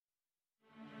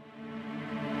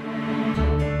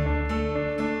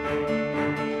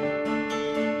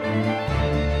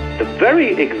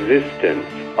very existence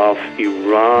of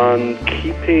Iran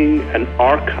keeping an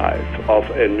archive of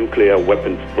a nuclear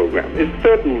weapons program is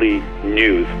certainly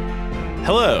news.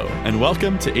 Hello, and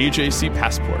welcome to AJC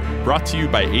Passport, brought to you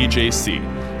by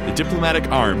AJC, the diplomatic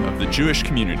arm of the Jewish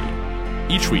community.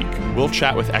 Each week, we'll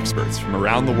chat with experts from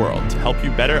around the world to help you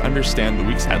better understand the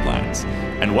week's headlines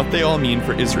and what they all mean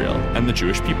for Israel and the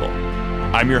Jewish people.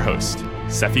 I'm your host,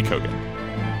 Seffi Kogan.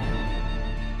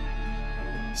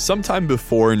 Sometime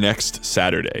before next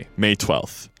Saturday, May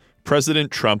 12th,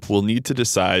 President Trump will need to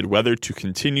decide whether to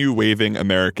continue waiving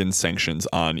American sanctions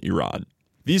on Iran.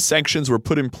 These sanctions were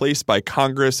put in place by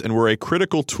Congress and were a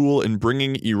critical tool in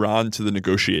bringing Iran to the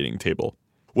negotiating table.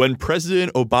 When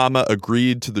President Obama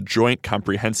agreed to the Joint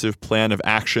Comprehensive Plan of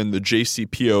Action, the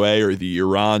JCPOA, or the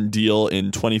Iran deal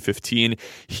in 2015,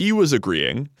 he was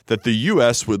agreeing that the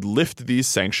U.S. would lift these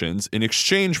sanctions in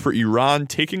exchange for Iran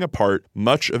taking apart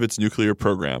much of its nuclear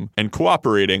program and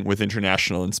cooperating with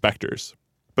international inspectors.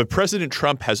 But President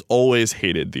Trump has always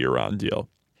hated the Iran deal.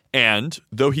 And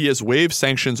though he has waived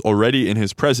sanctions already in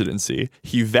his presidency,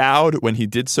 he vowed when he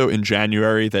did so in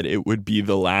January that it would be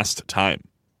the last time.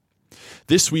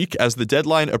 This week, as the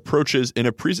deadline approaches, in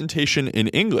a presentation in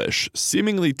English,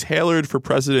 seemingly tailored for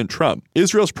President Trump,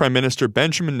 Israel's Prime Minister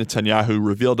Benjamin Netanyahu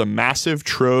revealed a massive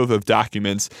trove of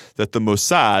documents that the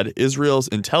Mossad, Israel's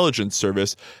intelligence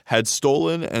service, had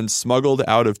stolen and smuggled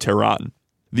out of Tehran.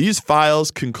 These files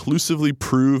conclusively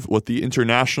prove what the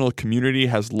international community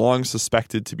has long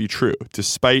suspected to be true,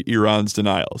 despite Iran's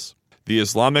denials. The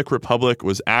Islamic Republic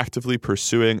was actively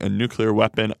pursuing a nuclear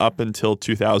weapon up until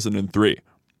 2003.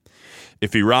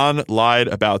 If Iran lied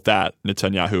about that,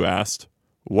 Netanyahu asked,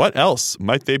 what else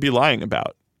might they be lying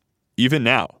about, even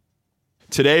now?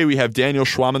 Today, we have Daniel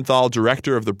Schwamenthal,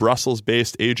 director of the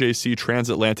Brussels-based AJC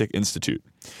Transatlantic Institute.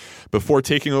 Before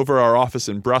taking over our office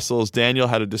in Brussels, Daniel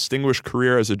had a distinguished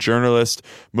career as a journalist,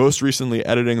 most recently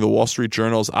editing the Wall Street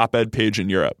Journal's op-ed page in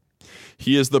Europe.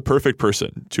 He is the perfect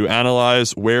person to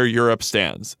analyze where Europe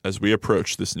stands as we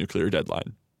approach this nuclear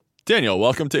deadline. Daniel,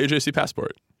 welcome to AJC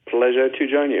Passport. Pleasure to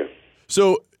join you.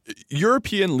 So,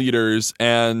 European leaders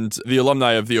and the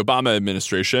alumni of the Obama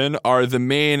administration are the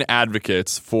main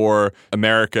advocates for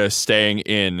America staying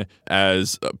in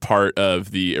as a part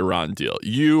of the Iran deal.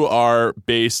 You are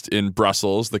based in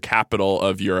Brussels, the capital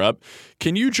of Europe.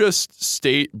 Can you just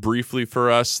state briefly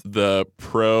for us the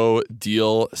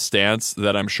pro-deal stance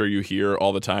that I'm sure you hear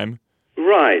all the time?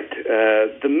 Right.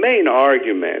 The main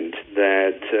argument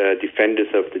that defenders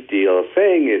of the deal are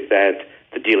saying is that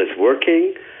the deal is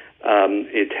working.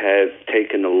 It has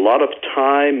taken a lot of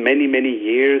time, many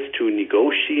years to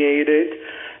negotiate it,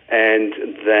 and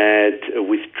that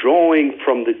withdrawing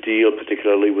from the deal,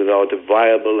 particularly without a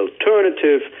viable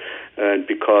alternative,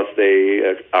 because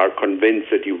they are convinced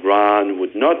that Iran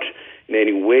would not in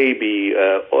any way be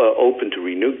open to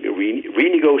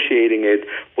renegotiating it,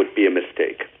 would be a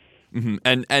mistake. Mm-hmm.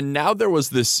 And now there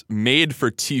was this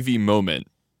made-for-TV moment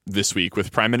this week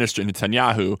with Prime Minister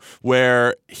Netanyahu,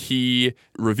 where he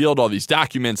revealed all these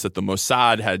documents that the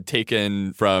Mossad had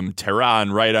taken from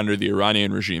Tehran right under the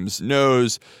Iranian regime's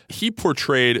nose. He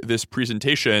portrayed this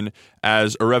presentation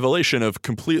as a revelation of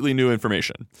completely new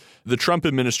information. The Trump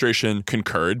administration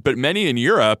concurred, but many in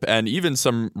Europe and even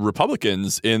some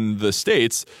Republicans in the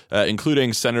states,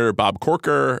 including Senator Bob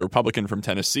Corker, a Republican from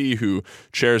Tennessee who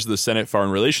chairs the Senate Foreign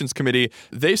Relations Committee,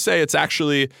 they say it's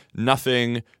actually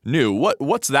nothing new.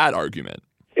 What's that argument?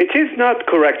 It is not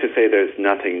correct to say there's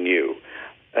nothing new.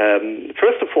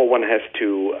 First of all, one has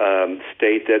to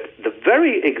state that the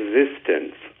very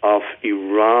existence of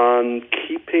Iran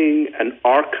keeping an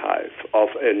archive of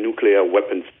a nuclear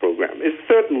weapons program is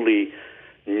certainly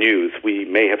news. We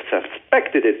may have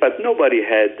suspected it, but nobody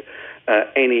had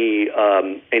any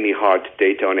hard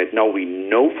data on it. Now we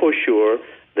know for sure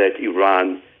that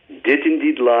Iran did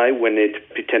indeed lie when it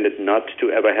pretended not to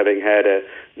ever having had a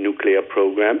nuclear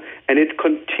program, and it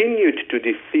continued to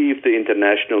deceive the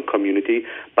international community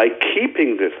by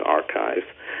keeping this archive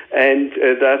and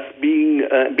thus being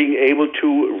able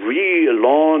to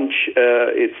relaunch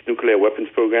its nuclear weapons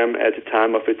program at the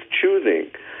time of its choosing.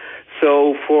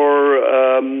 So for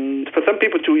some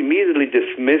people to immediately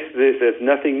dismiss this as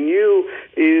nothing new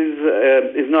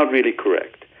is not really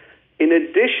correct. In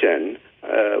addition,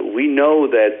 we know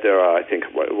that there are, I think,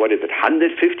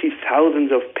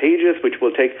 150,000 of pages, which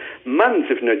will take months,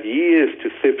 if not years, to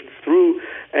sift through.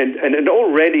 And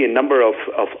already a number of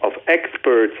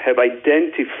experts have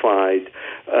identified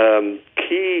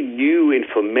key new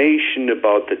information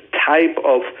about the type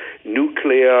of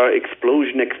nuclear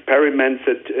explosion experiments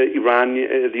that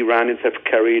the Iranians have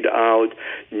carried out,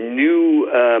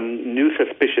 new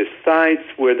suspicious sites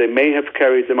where they may have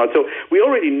carried them out. So we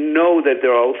already know that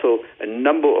there are also a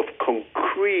number of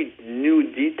concrete, new,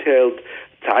 detailed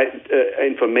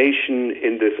information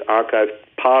in this archive.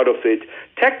 Part of it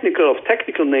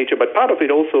technical nature, but part of it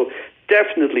also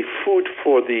definitely food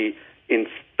for the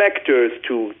inspectors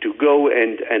to go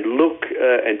and look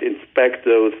and inspect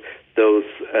those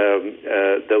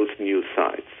new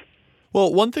sites.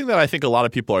 Well, one thing that I think a lot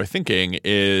of people are thinking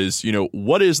is,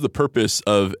 what is the purpose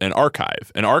of an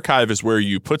archive? An archive is where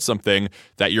you put something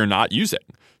that you're not using.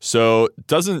 So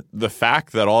doesn't the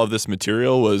fact that all of this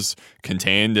material was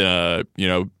contained in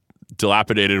a,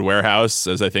 dilapidated warehouse,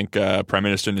 as I think Prime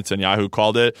Minister Netanyahu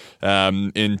called it,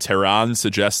 in Tehran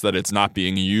suggests that it's not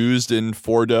being used in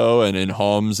Fordo and in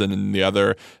Homs and in the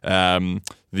other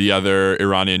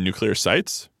Iranian nuclear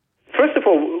sites? First of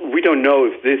all, we don't know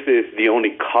if this is the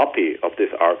only copy of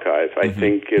this archive. I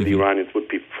think the Iranians would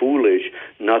be foolish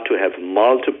not to have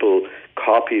multiple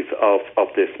copies of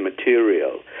this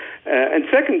material. And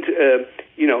second,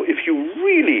 if you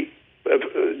really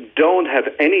don't have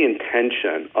any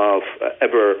intention of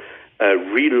ever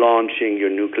relaunching your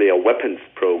nuclear weapons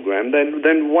program,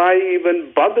 then why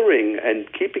even bothering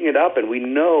and keeping it up? And we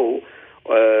know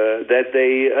that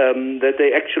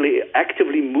they actually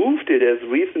actively moved it as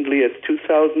recently as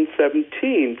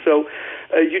 2017. So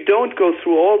you don't go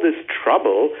through all this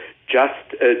trouble just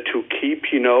to keep,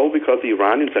 because the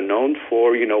Iranians are known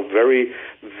for, very,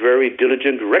 very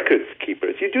diligent records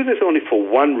keepers. You do this only for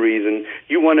one reason.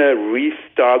 You want to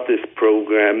restart this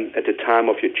program at the time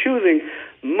of your choosing,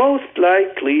 most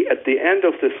likely at the end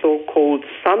of the so-called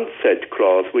sunset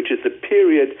clause, which is the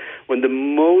period when the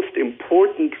most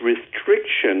important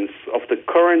restrictions of the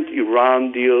current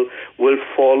Iran deal will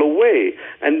fall away.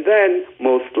 And then,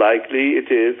 most likely,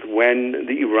 it is when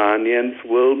the Iranians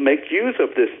will make use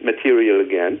of this material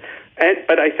again.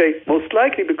 But I say most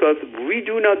likely because we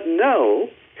do not know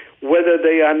whether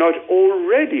they are not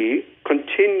already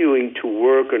continuing to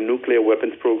work a nuclear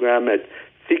weapons program at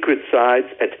secret sites,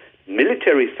 at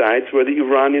military sites where the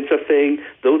Iranians are saying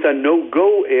those are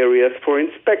no-go areas for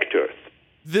inspectors.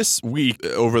 This week,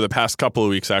 over the past couple of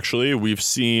weeks, actually, we've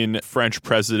seen French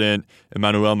President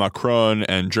Emmanuel Macron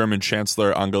and German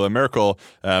Chancellor Angela Merkel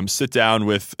sit down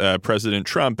with President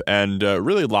Trump and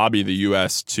really lobby the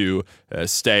U.S. to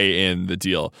stay in the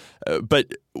deal. But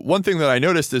one thing that I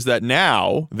noticed is that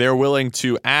now they're willing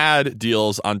to add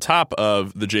deals on top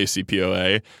of the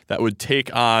JCPOA that would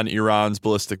take on Iran's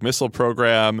ballistic missile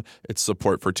program, its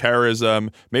support for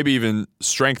terrorism, maybe even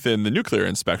strengthen the nuclear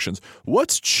inspections.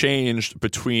 What's changed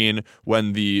between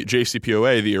when the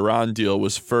JCPOA, the Iran deal,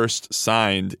 was first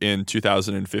signed in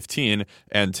 2015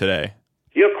 and today?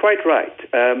 You're quite right.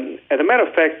 As a matter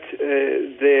of fact,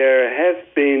 there has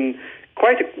been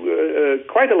quite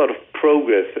a lot of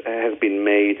progress has been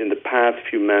made in the past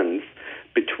few months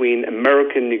between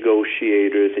American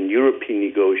negotiators and European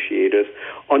negotiators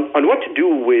on what to do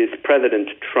with President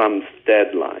Trump's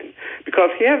deadline, because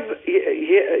he has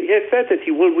said that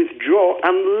he will withdraw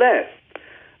unless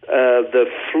the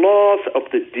flaws of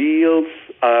the deals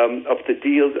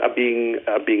are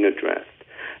being addressed.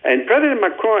 And President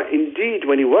Macron, indeed,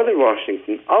 when he was in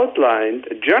Washington, outlined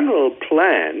a general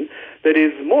plan that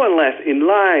is more or less in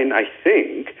line, I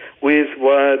think, with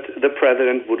what the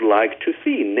president would like to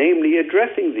see, namely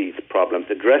addressing these problems,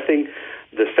 addressing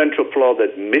the central flaw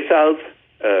that missiles,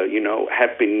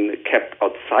 have been kept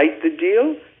outside the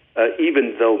deal,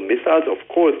 even though missiles, of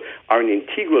course, are an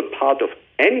integral part of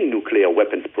any nuclear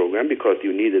weapons program because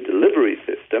you need a delivery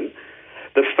system.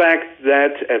 The fact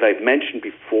that, as I've mentioned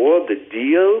before, the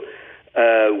deal,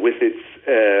 with its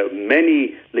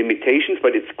many limitations,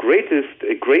 but its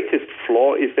greatest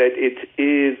flaw is that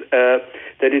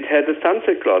it has a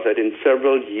sunset clause. That in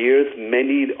several years,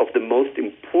 many of the most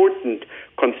important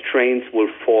constraints will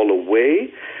fall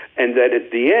away, and that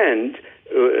at the end,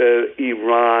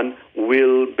 Iran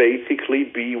will basically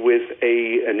be with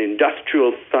an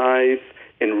industrial size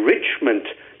enrichment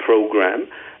program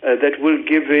that will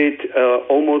give it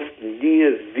almost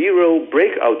near zero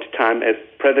breakout time, as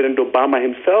President Obama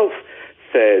himself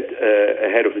said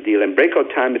ahead of the deal. And breakout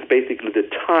time is basically the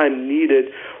time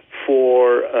needed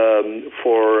for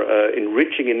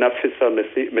enriching enough fissile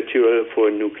material for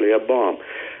a nuclear bomb.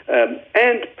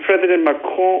 And President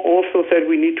Macron also said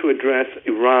we need to address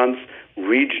Iran's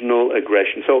regional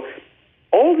aggression. So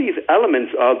all these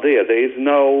elements are there. There is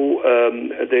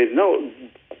no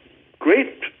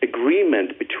great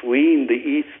agreement between the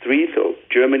East three, so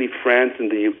Germany, France,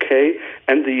 and the UK,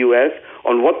 and the US,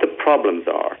 on what the problems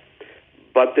are.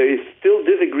 but there is still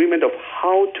disagreement of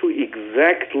how to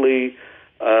exactly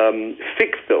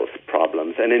fix those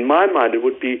problems. And in my mind, it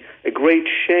would be a great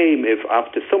shame if,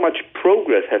 after so much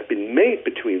progress has been made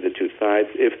between the two sides,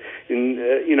 if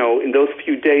in those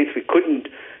few days we couldn't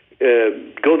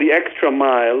go the extra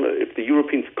mile, if the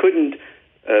Europeans couldn't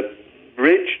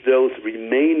bridge those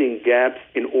remaining gaps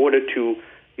in order to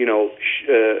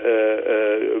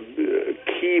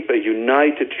keep a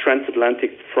united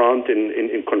transatlantic front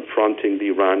in confronting the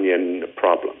Iranian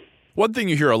problem. One thing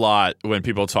you hear a lot when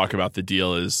people talk about the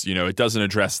deal is, it doesn't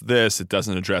address this, it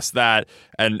doesn't address that.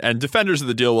 And defenders of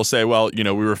the deal will say, well,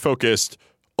 we were focused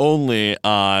only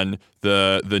on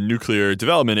the nuclear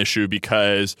development issue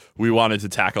because we wanted to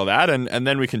tackle that, and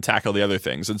then we can tackle the other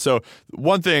things. And so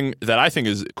one thing that I think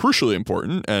is crucially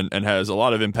important and has a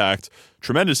lot of impact,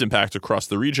 tremendous impact across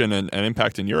the region and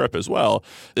impact in Europe as well,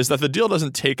 is that the deal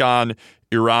doesn't take on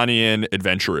Iranian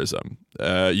adventurism.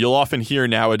 You'll often hear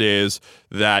nowadays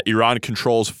that Iran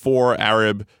controls 4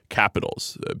 Arab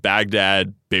capitals: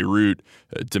 Baghdad, Beirut,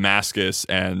 Damascus,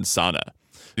 and Sana'a.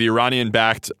 The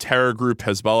Iranian-backed terror group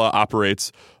Hezbollah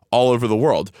operates all over the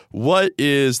world. What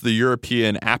is the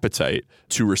European appetite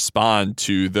to respond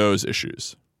to those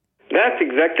issues? That's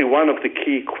exactly one of the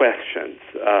key questions.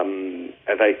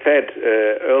 As I said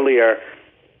earlier,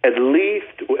 at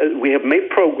least we have made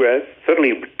progress,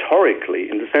 certainly rhetorically,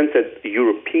 in the sense that the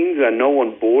Europeans are now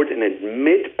on board and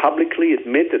publicly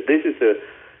admit that this is a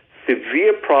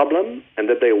severe problem and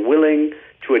that they are willing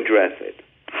to address it.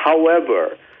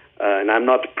 However, and I'm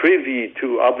not privy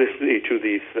to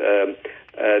these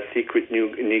secret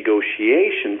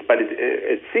negotiations, but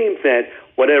it seems that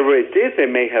whatever it is they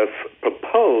may have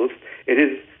proposed,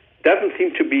 doesn't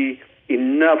seem to be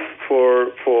enough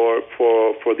for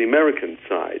the American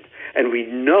side. And we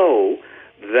know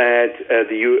that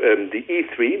the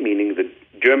E3, meaning the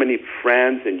Germany,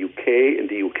 France, and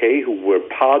the UK, who were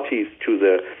parties to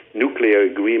the nuclear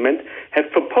agreement, have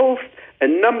proposed a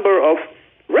number of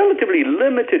relatively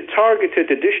limited, targeted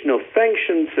additional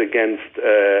sanctions against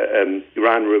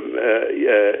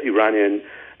Iranian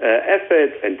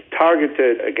assets and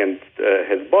targeted against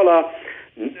Hezbollah,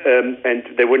 and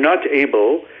they were not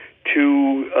able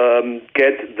to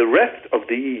get the rest of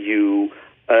the EU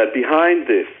behind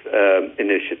this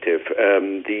initiative.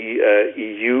 The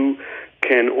EU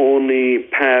can only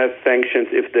pass sanctions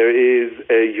if there is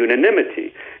a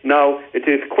unanimity. Now, it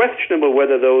is questionable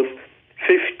whether those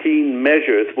 15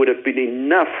 measures would have been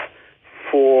enough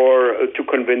to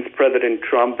convince President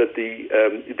Trump that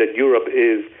that Europe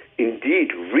is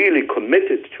indeed really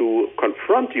committed to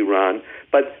confront Iran.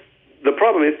 But the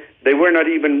problem is they were not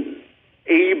even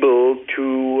able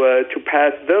to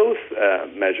pass those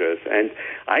measures. And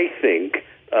I think,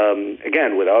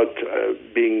 again, without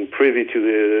being privy to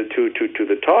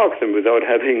the talks and without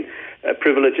having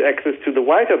privileged access to the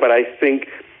White House, but I think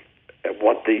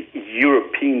what the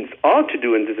Europeans ought to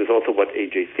do, and this is also what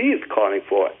AJC is calling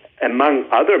for, among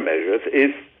other measures,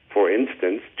 is, for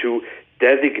instance, to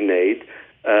designate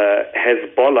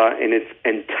Hezbollah in its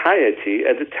entirety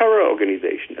as a terror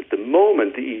organization. At the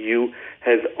moment, the EU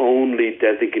has only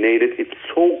designated its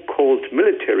so-called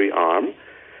military arm,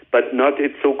 but not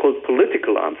its so-called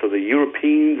political arm. So the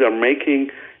Europeans are making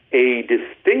a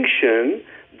distinction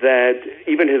that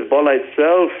even Hezbollah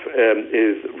itself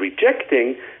is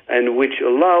rejecting, and which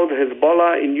allowed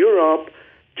Hezbollah in Europe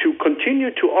to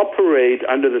continue to operate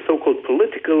under the so-called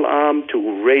political arm,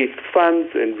 to raise funds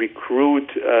and recruit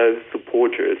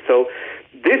supporters. So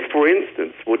this, for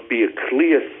instance, would be a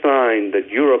clear sign that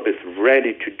Europe is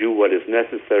ready to do what is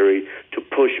necessary to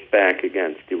push back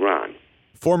against Iran.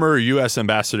 Former U.S.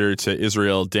 Ambassador to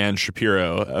Israel, Dan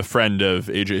Shapiro, a friend of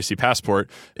AJC Passport,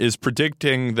 is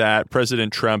predicting that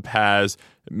President Trump has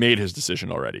made his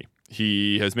decision already.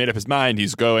 He has made up his mind.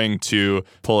 He's going to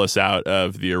pull us out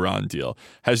of the Iran deal.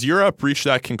 Has Europe reached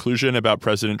that conclusion about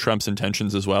President Trump's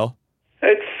intentions as well?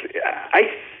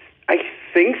 I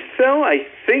think so. I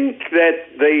think that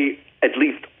they at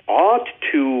least ought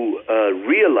to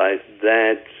realize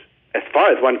that, as far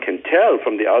as one can tell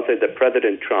from the outside, that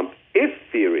President Trump is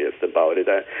serious about it.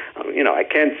 I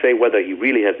can't say whether he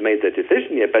really has made that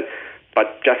decision yet,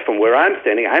 but just from where I'm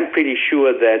standing, I'm pretty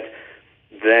sure that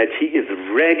he is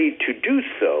ready to do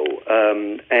so.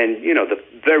 And the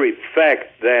very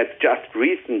fact that just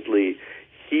recently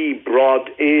he brought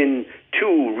in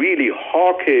 2 really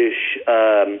hawkish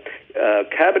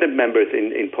cabinet members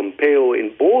in Pompeo,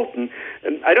 in Bolton,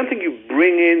 I don't think you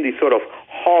bring in these sort of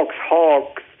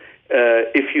hawks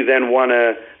if you then want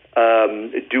to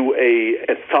do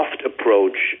a soft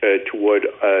approach toward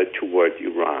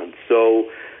Iran. So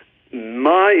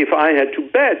If I had to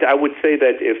bet, I would say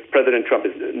that if President Trump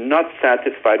is not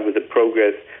satisfied with the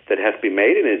progress that has been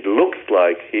made, and it looks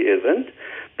like he isn't,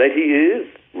 that he is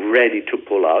ready to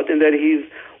pull out, and that he's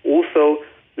also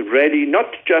ready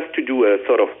not just to do a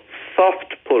sort of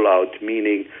soft pullout,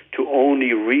 meaning to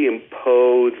only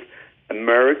reimpose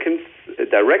American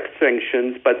direct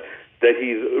sanctions, but that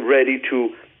he's ready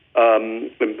to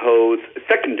impose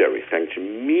secondary sanctions,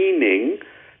 meaning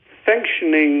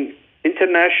sanctioning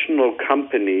international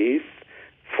companies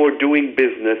for doing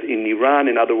business in Iran.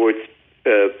 In other words,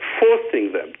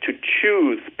 forcing them to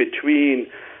choose between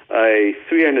a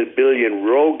 300 billion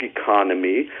rogue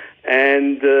economy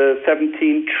and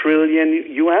 17 trillion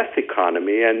U.S.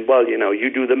 economy. And, well, you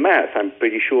do the math. I'm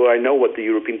pretty sure I know what the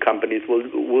European companies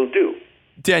will do.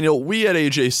 Daniel, we at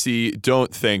AJC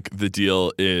don't think the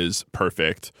deal is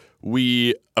perfect.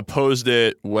 We opposed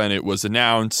it when it was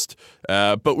announced,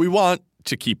 but we want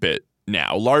to keep it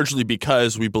now, largely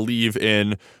because we believe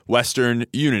in Western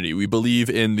unity. We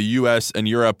believe in the U.S. and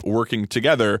Europe working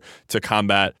together to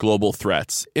combat global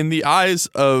threats. In the eyes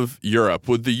of Europe,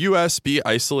 would the U.S. be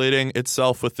isolating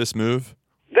itself with this move?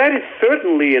 That is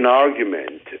certainly an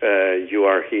argument you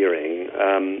are hearing,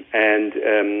 and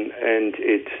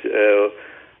it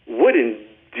would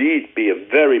indeed be a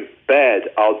very bad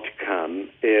outcome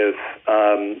if,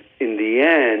 in the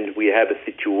end, we have a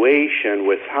situation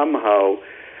where somehow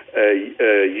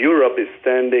Europe is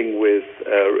standing with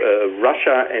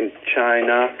Russia and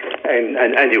China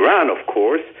and Iran, of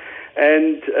course,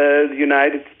 and the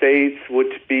United States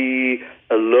would be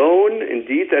alone.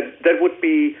 Indeed, that would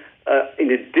be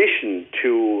in addition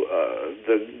to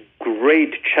the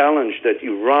great challenge that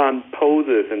Iran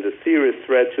poses and the serious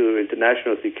threat to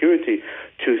international security,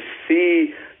 to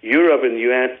see Europe and the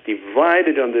U.S.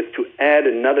 divided on this, to add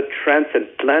another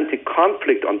transatlantic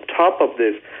conflict on top of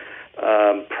this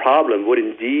problem would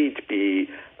indeed be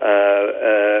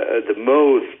the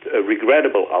most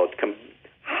regrettable outcome.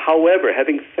 However,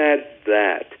 having said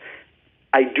that,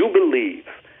 I do believe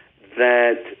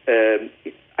that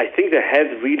I think there has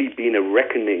really been a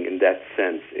reckoning in that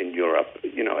sense in Europe.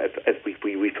 As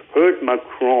we've heard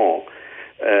Macron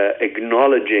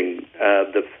acknowledging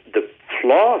the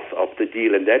flaws of the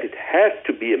deal and that it has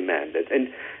to be amended, and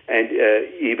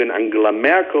even Angela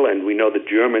Merkel, and we know the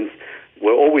Germans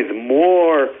were always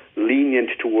more lenient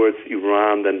towards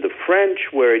Iran than the French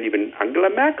were, and even Angela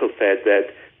Merkel said that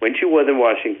when she was in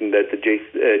Washington that the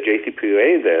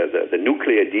JCPOA, the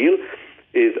nuclear deal,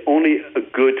 is only a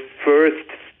good first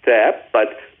step,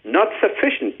 but not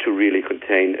sufficient to really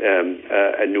contain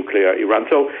a nuclear Iran.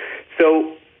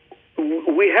 So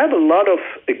we have a lot of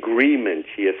agreement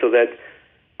here, so that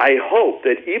I hope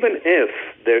that even if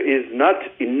there is not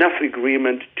enough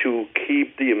agreement to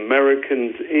keep the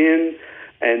Americans in,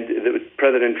 and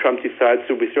President Trump decides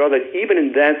to withdraw, that even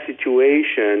in that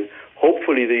situation,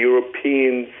 hopefully the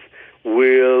Europeans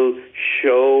will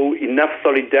show enough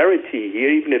solidarity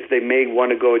here, even if they may want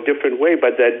to go a different way,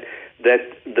 but that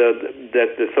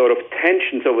the sort of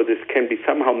tensions over this can be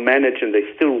somehow managed, and they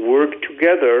still work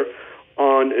together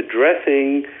on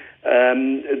addressing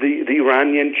the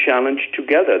Iranian challenge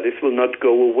together. This will not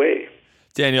go away.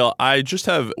 Daniel, I just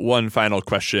have one final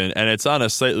question, and it's on a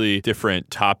slightly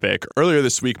different topic. Earlier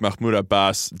this week, Mahmoud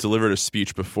Abbas delivered a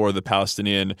speech before the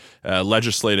Palestinian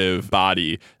legislative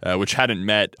body, which hadn't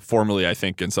met formally, I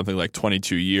think, in something like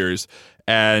 22 years.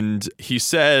 And he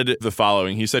said the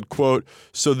following. He said, quote,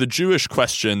 "So the Jewish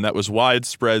question that was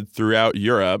widespread throughout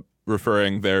Europe,"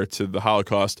 referring there to the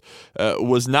Holocaust,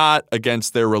 was not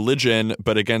against their religion,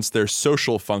 but against their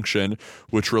social function,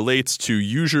 which relates to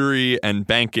usury and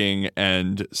banking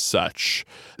and such.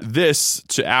 This,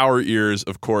 to our ears,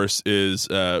 of course, is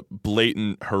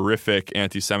blatant, horrific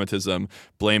anti-Semitism,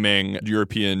 blaming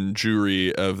European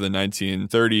Jewry of the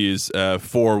 1930s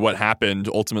for what happened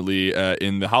ultimately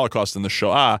in the Holocaust and the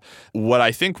Shoah. What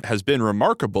I think has been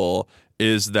remarkable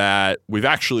is that we've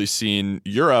actually seen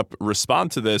Europe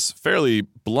respond to this fairly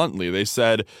bluntly. They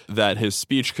said that his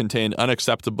speech contained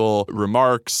unacceptable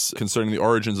remarks concerning the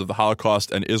origins of the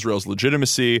Holocaust and Israel's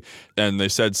legitimacy, and they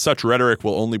said such rhetoric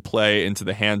will only play into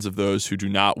the hands of those who do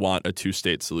not want a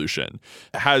two-state solution.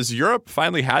 Has Europe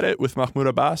finally had it with Mahmoud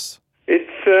Abbas?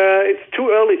 It's too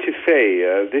early to say.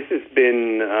 This has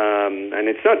been, and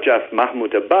it's not just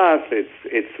Mahmoud Abbas.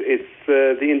 It's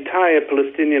the entire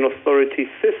Palestinian Authority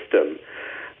system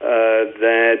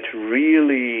that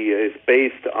really is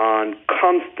based on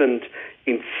constant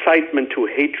incitement to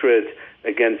hatred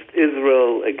against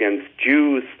Israel, against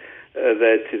Jews,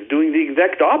 that is doing the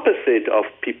exact opposite of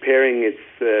preparing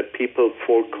its people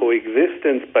for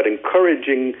coexistence, but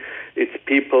encouraging its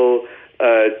people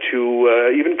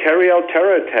to even carry out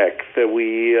terror attacks.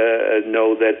 We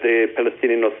know that the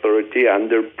Palestinian Authority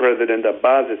under President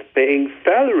Abbas is paying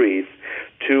salaries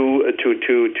to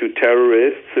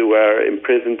terrorists who are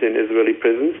imprisoned in Israeli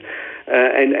prisons.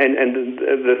 And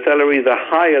the salaries are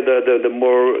higher, the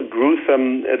more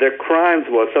gruesome their crimes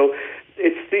were. So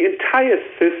it's the entire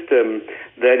system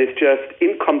that is just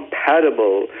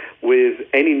incompatible with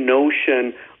any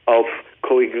notion of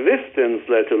coexistence,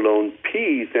 let alone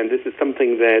peace. And this is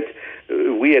something that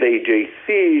we at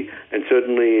AJC, and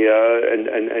certainly and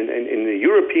in the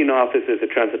European offices, the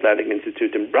Transatlantic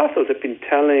Institute in Brussels, have been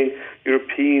telling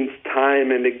Europeans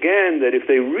time and again that if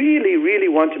they really, really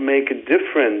want to make a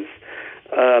difference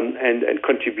and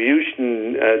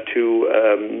contribution to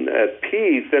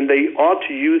peace, then they ought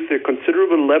to use the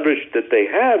considerable leverage that they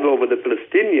have over the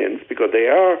Palestinians, because they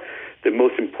are the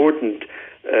most important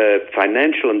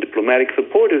financial and diplomatic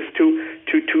supporters,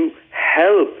 to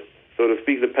help, so to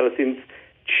speak, the Palestinians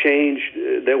change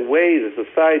their ways, the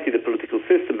society, the political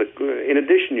system. In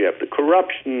addition, you have the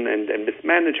corruption and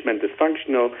mismanagement,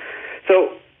 dysfunctional.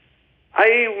 So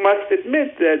I must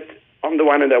admit that on the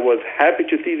one hand, I was happy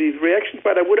to see these reactions,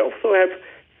 but I would also have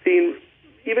seen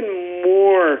even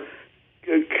more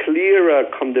clearer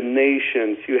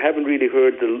condemnations. You haven't really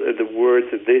heard the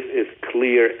words that this is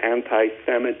clear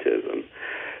anti-Semitism.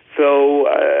 So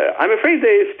I'm afraid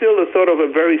there is still a sort of a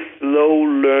very slow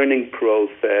learning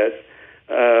process,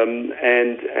 and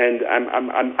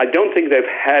I don't think they've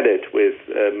had it with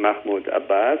Mahmoud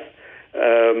Abbas.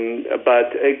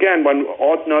 But again, one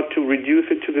ought not to reduce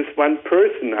it to this one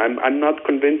person. I'm not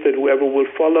convinced that whoever will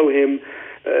follow him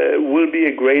will be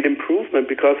a great improvement,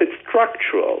 because it's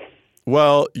structural.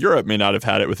 Well, Europe may not have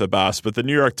had it with Abbas, but the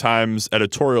New York Times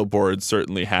editorial board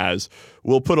certainly has.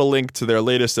 We'll put a link to their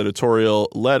latest editorial,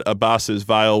 Let Abbas's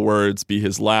Vile Words Be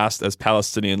His Last as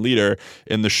Palestinian Leader,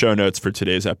 in the show notes for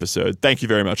today's episode. Thank you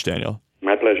very much, Daniel.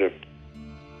 My pleasure.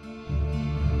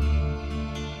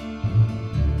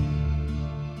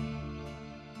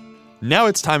 Now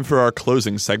it's time for our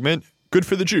closing segment, Good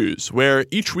for the Jews, where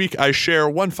each week I share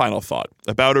one final thought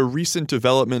about a recent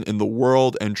development in the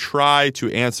world and try to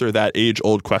answer that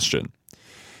age-old question.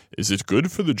 Is it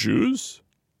good for the Jews?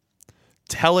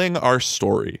 Telling our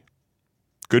story.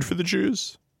 Good for the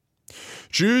Jews?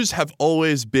 Jews have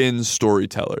always been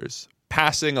storytellers,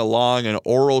 passing along an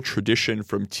oral tradition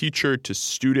from teacher to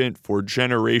student for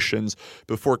generations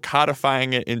before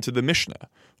codifying it into the Mishnah,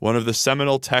 one of the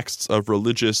seminal texts of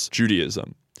religious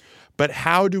Judaism. But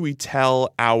how do we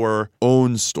tell our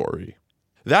own story?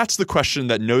 That's the question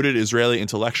that noted Israeli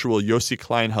intellectual Yossi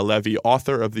Klein Halevi,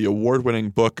 author of the award-winning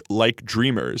book Like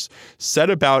Dreamers, set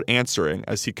about answering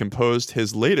as he composed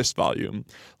his latest volume,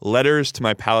 Letters to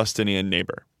My Palestinian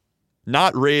Neighbor.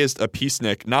 Not raised a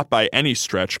peacenik, not by any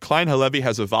stretch, Klein Halevi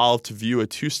has evolved to view a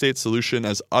two-state solution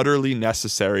as utterly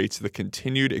necessary to the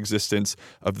continued existence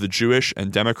of the Jewish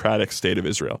and democratic state of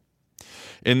Israel.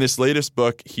 In this latest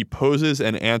book, he poses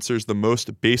and answers the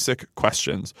most basic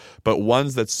questions, but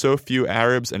ones that so few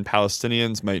Arabs and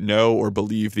Palestinians might know or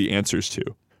believe the answers to.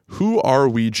 Who are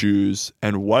we Jews,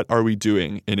 and what are we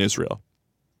doing in Israel?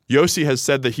 Yossi has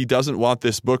said that he doesn't want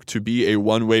this book to be a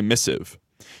one-way missive.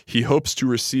 He hopes to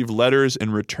receive letters in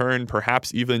return,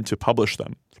 perhaps even to publish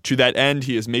them. To that end,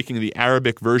 he is making the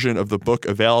Arabic version of the book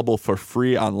available for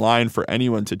free online for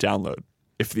anyone to download.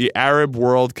 If the Arab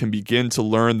world can begin to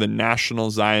learn the National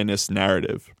Zionist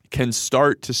narrative, can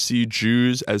start to see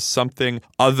Jews as something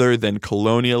other than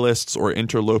colonialists or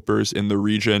interlopers in the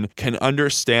region, can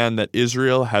understand that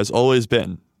Israel has always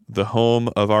been the home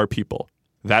of our people,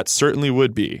 that certainly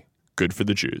would be good for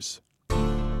the Jews.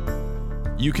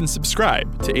 You can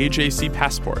subscribe to AJC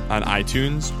Passport on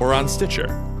iTunes or on Stitcher.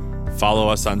 Follow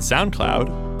us on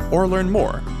SoundCloud or learn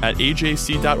more at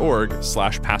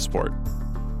ajc.org/passport.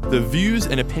 The views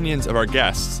and opinions of our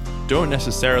guests don't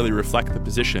necessarily reflect the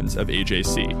positions of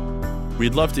AJC.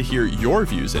 We'd love to hear your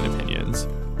views and opinions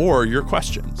or your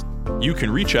questions. You can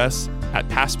reach us at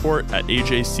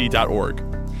passport@ajc.org.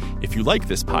 If you like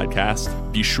this podcast,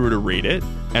 be sure to rate it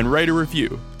and write a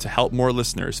review to help more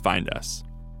listeners find us.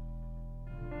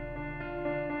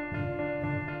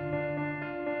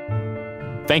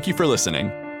 Thank you for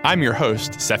listening. I'm your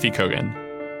host, Seffi Kogan.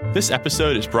 This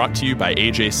episode is brought to you by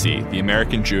AJC, the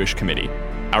American Jewish Committee.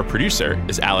 Our producer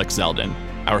is Alex Zeldin.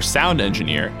 Our sound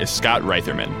engineer is Scott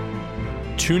Reitherman.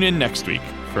 Tune in next week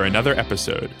for another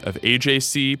episode of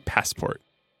AJC Passport.